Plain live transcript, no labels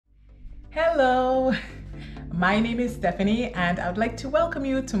Hello, my name is Stephanie and I would like to welcome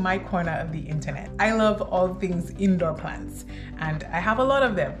you to my corner of the internet. I love all things indoor plants and I have a lot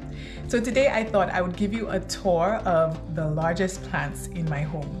of them. So today I thought I would give you a tour of the largest plants in my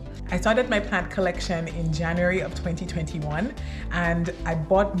home. I started my plant collection in January of 2021 and I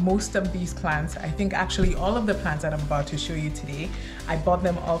bought most of these plants. I think actually all of the plants that I'm about to show you today, I bought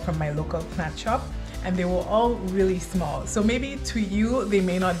them all from my local plant shop. And they were all really small. So maybe to you, they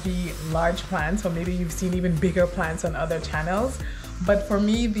may not be large plants, or maybe you've seen even bigger plants on other channels. But for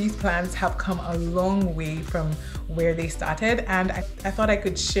me, these plants have come a long way from where they started. And I thought I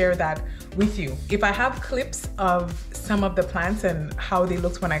could share that with you. If I have clips of some of the plants and how they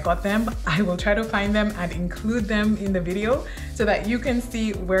looked when I got them, I will try to find them and include them in the video so that you can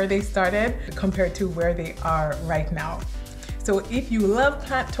see where they started compared to where they are right now. So if you love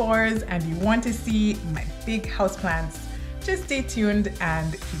plant tours and you want to see my big houseplants, just stay tuned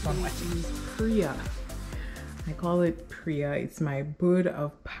and keep on watching. Priya. I call it Priya. It's my bird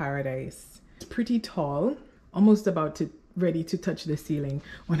of paradise. It's pretty tall, almost ready to touch the ceiling.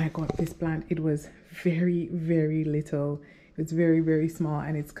 When I got this plant, it was very, very little. It's very, very small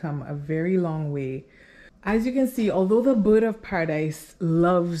and it's come a very long way. As you can see, although the bird of paradise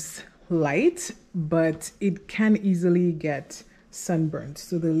loves light, but it can easily get sunburnt.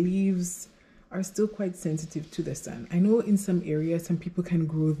 So the leaves are still quite sensitive to the sun. I know in some areas, some people can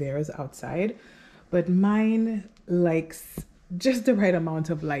grow theirs outside, but mine likes just the right amount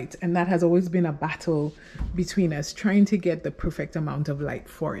of light. And that has always been a battle between us, trying to get the perfect amount of light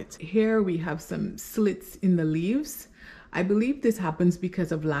for it. Here we have some slits in the leaves. I believe this happens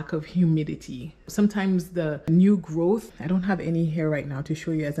because of lack of humidity. Sometimes the new growth, I don't have any here right now to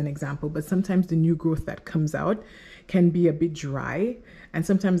show you as an example, but sometimes the new growth that comes out can be a bit dry. And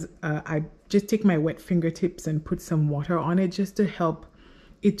sometimes I just take my wet fingertips and put some water on it just to help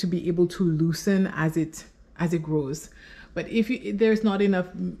it to be able to loosen as it grows. But if there's not enough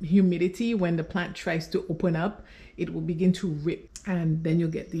humidity, when the plant tries to open up, it will begin to rip and then you'll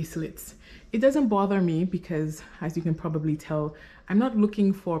get these slits. It doesn't bother me because, as you can probably tell, I'm not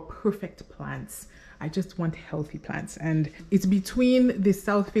looking for perfect plants. I just want healthy plants. And it's between this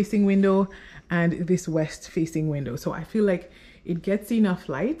south-facing window and this west-facing window. So I feel like it gets enough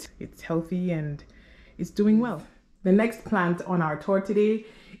light, it's healthy, and it's doing well. The next plant on our tour today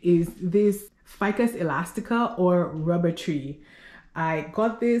is this Ficus elastica or rubber tree. I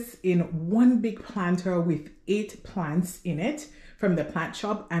got this in one big planter with 8 plants in it from the plant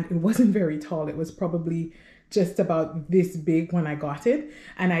shop, and it wasn't very tall. It was probably just about this big when I got it,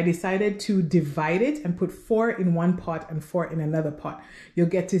 and I decided to divide it and put 4 in one pot and 4 in another pot. You'll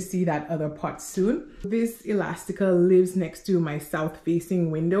get to see that other pot soon. This elastica lives next to my south-facing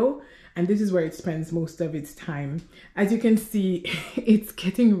window, and this is where it spends most of its time. As you can see, it's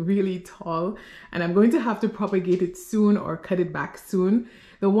getting really tall, and I'm going to have to propagate it soon or cut it back soon.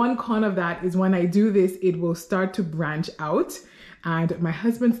 The one con of that is when I do this, it will start to branch out. And my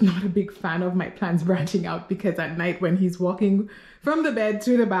husband's not a big fan of my plants branching out because at night when he's walking from the bed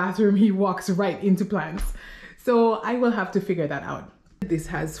to the bathroom, he walks right into plants. So I will have to figure that out. This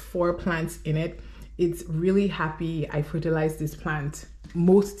has 4 plants in it. It's really happy. I fertilize this plant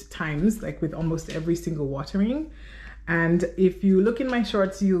most times, like with almost every single watering. And if you look in my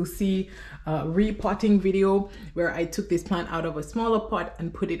shorts, you'll see a repotting video where I took this plant out of a smaller pot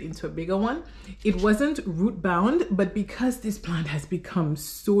and put it into a bigger one. It wasn't root bound, but because this plant has become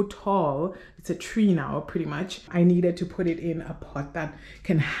so tall, it's a tree now pretty much, I needed to put it in a pot that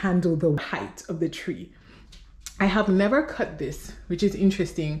can handle the height of the tree. I have never cut this, which is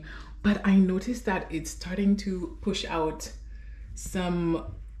interesting, but I noticed that it's starting to push out some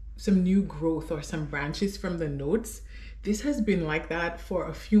new growth or some branches from the nodes. This has been like that for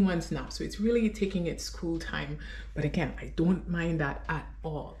a few months now, so it's really taking its cool time. But again, I don't mind that at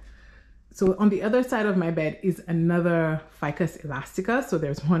all. So on the other side of my bed is another Ficus elastica, so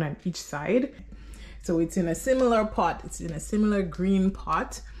there's one on each side. So it's in a similar pot, it's in a similar green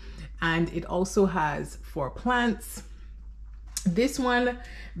pot, and it also has 4 plants. This one,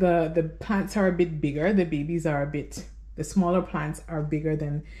 the plants are a bit bigger, the smaller plants are bigger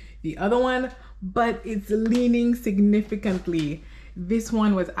than the other one, but it's leaning significantly. This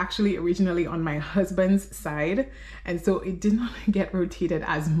one was actually originally on my husband's side, and so it did not get rotated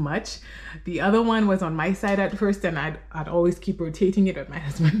as much. The other one was on my side at first, and I'd always keep rotating it with my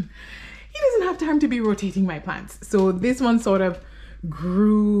husband. He doesn't have time to be rotating my plants. So this one sort of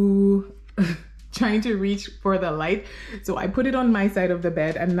grew trying to reach for the light. So I put it on my side of the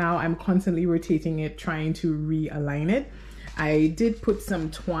bed, and now I'm constantly rotating it, trying to realign it. I did put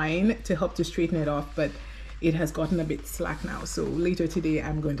some twine to help to straighten it off, but it has gotten a bit slack now. So later today,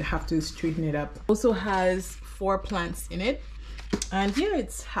 I'm going to have to straighten it up. Also has 4 plants in it. And yeah,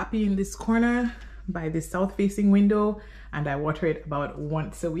 it's happy in this corner by the south facing window, and I water it about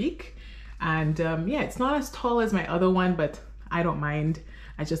once a week. And yeah, it's not as tall as my other one, but I don't mind.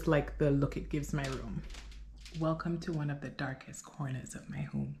 I just like the look it gives my room. Welcome to one of the darkest corners of my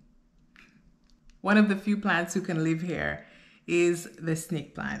home. One of the few plants who can live here is the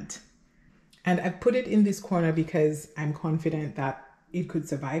snake plant. And I've put it in this corner because I'm confident that it could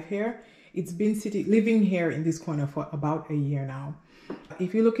survive here. It's been living here in this corner for about a year now.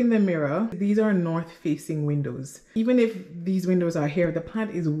 If you look in the mirror, these are north-facing windows. Even if these windows are here, the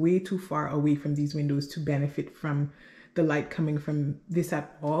plant is way too far away from these windows to benefit from the light coming from this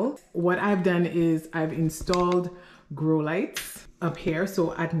at all. What I've done is I've installed grow lights up here.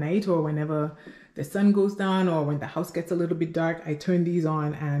 So at night or whenever the sun goes down or when the house gets a little bit dark, I turn these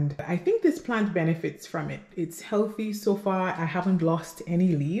on, and I think this plant benefits from it. It's healthy so far. I haven't lost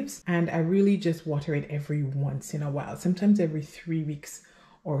any leaves, and I really just water it every once in a while, sometimes every 3 weeks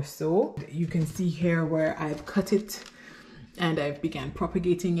or so. You can see here where I've cut it and I've began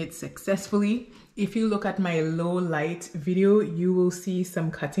propagating it successfully. If you look at my low light video, you will see some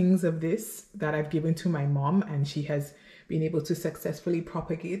cuttings of this that I've given to my mom, and she has been able to successfully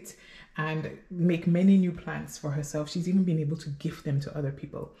propagate and make many new plants for herself. She's even been able to gift them to other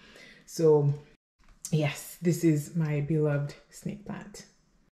people. So yes, this is my beloved snake plant.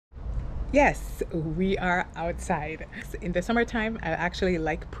 Yes, we are outside. In the summertime, I actually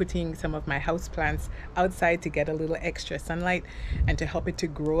like putting some of my house plants outside to get a little extra sunlight and to help it to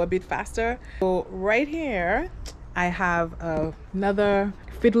grow a bit faster. So right here, I have another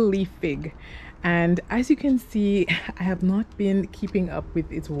fiddle leaf fig. And as you can see, I have not been keeping up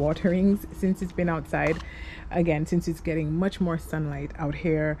with its waterings since it's been outside. Again, since it's getting much more sunlight out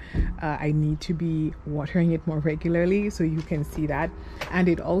here, I need to be watering it more regularly, so you can see that. And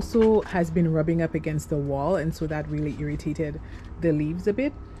it also has been rubbing up against the wall, and so that really irritated the leaves a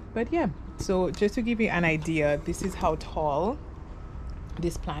bit. But yeah, so just to give you an idea, this is how tall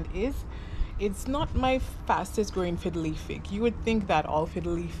this plant is. It's not my fastest growing fiddle leaf fig. You would think that all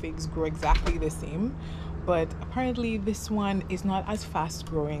fiddle leaf figs grow exactly the same, but apparently this one is not as fast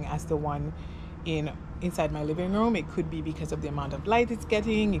growing as the one inside my living room. It could be because of the amount of light it's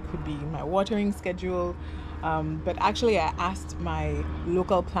getting. It could be my watering schedule. But actually I asked my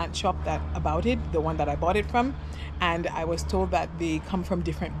local plant shop about it, the one that I bought it from, and I was told that they come from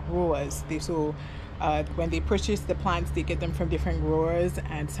different growers. When they purchase the plants, they get them from different growers,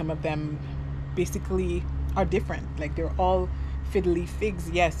 and some of them basically are different. Like, they're all fiddle leaf figs,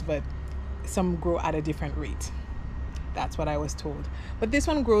 yes, but some grow at a different rate. That's what I was told. But this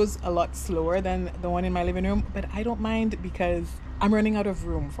one grows a lot slower than the one in my living room, but I don't mind because I'm running out of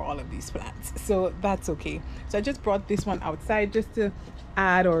room for all of these plants, so that's okay. So I just brought this one outside just to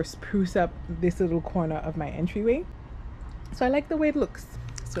add or spruce up this little corner of my entryway. So I like the way it looks.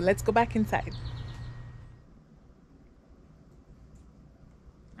 So let's go back inside.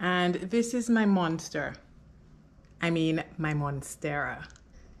 And this is my Monstera. My Monstera.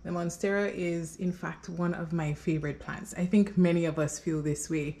 The Monstera is, in fact, one of my favorite plants. I think many of us feel this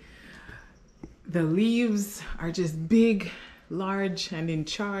way. The leaves are just big, large, and in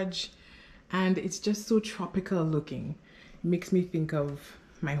charge, and it's just so tropical looking. It makes me think of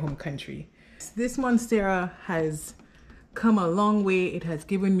my home country. This Monstera has come a long way. It has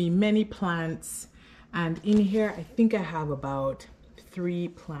given me many plants, and in here, I think I have about 3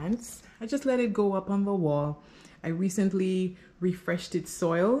 plants. I just let it go up on the wall. I recently refreshed its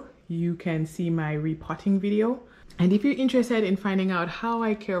soil. You can see my repotting video. And if you're interested in finding out how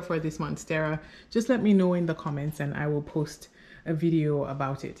I care for this Monstera, just let me know in the comments and I will post a video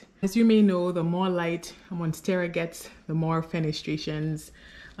about it. As you may know, the more light a Monstera gets, the more fenestrations,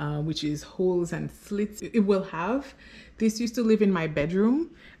 which is holes and slits, it will have. This used to live in my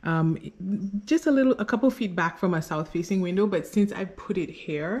bedroom, just a couple feet back from a south facing window, but since I put it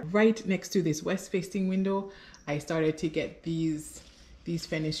here, right next to this west facing window, I started to get these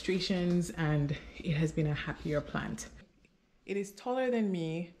fenestrations, and it has been a happier plant. It is taller than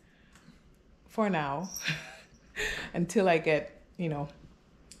me for now, until I get,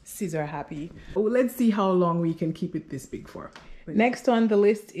 scissor happy. Let's see how long we can keep it this big for. Next on the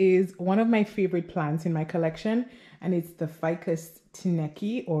list is one of my favorite plants in my collection, and it's the Ficus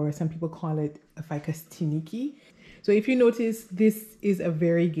tineki, or some people call it a Ficus tiniki. So if you notice, this is a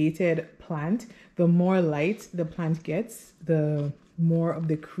variegated plant. The more light the plant gets, the more of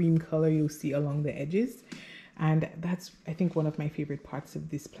the cream color you'll see along the edges. And that's, I think, one of my favorite parts of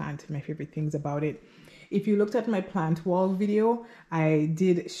this plant, my favorite things about it. If you looked at my plant wall video, I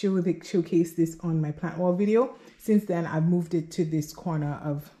did showcase this on my plant wall video. Since then, I've moved it to this corner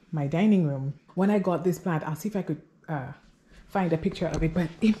of my dining room. When I got this plant, I'll see if I could find a picture of it, but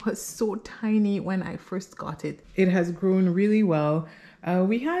it was so tiny when I first got it. It has grown really well.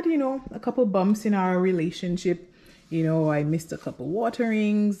 We had, you know, a couple bumps in our relationship. You know, I missed a couple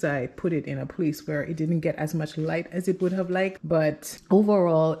waterings. I put it in a place where it didn't get as much light as it would have liked. But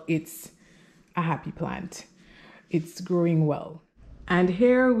overall, it's a happy plant. It's growing well. And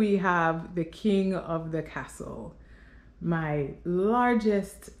here we have the king of the castle, my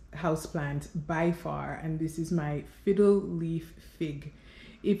largest houseplant by far. And this is my fiddle leaf fig.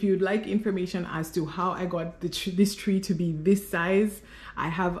 If you'd like information as to how I got this tree to be this size, I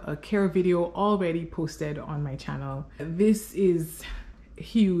have a care video already posted on my channel. This is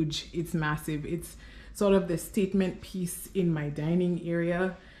huge, it's massive. It's sort of the statement piece in my dining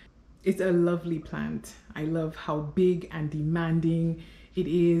area. It's a lovely plant. I love how big and demanding it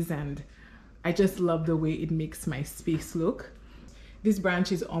is, and I just love the way it makes my space look. This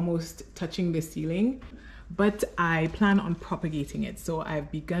branch is almost touching the ceiling, but I plan on propagating it. So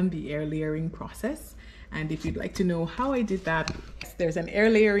I've begun the air layering process. And if you'd like to know how I did that, there's an air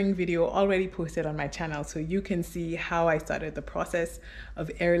layering video already posted on my channel, so you can see how I started the process of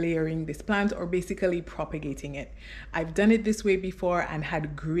air layering this plant, or basically propagating it. I've done it this way before and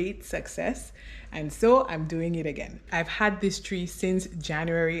had great success, and so I'm doing it again. I've had this tree since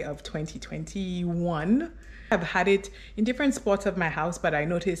January of 2021. I've had it in different spots of my house, but I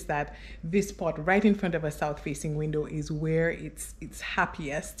noticed that this spot right in front of a south-facing window is where it's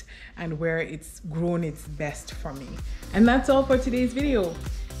happiest and where it's grown its best for me. And that's all for today's video.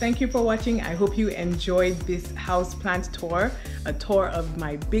 Thank you for watching. I hope you enjoyed this houseplant tour, a tour of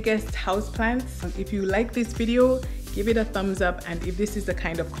my biggest houseplants. If you like this video, give it a thumbs up, and if this is the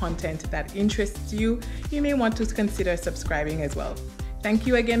kind of content that interests you, you may want to consider subscribing as well. Thank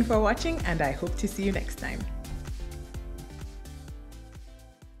you again for watching, and I hope to see you next time.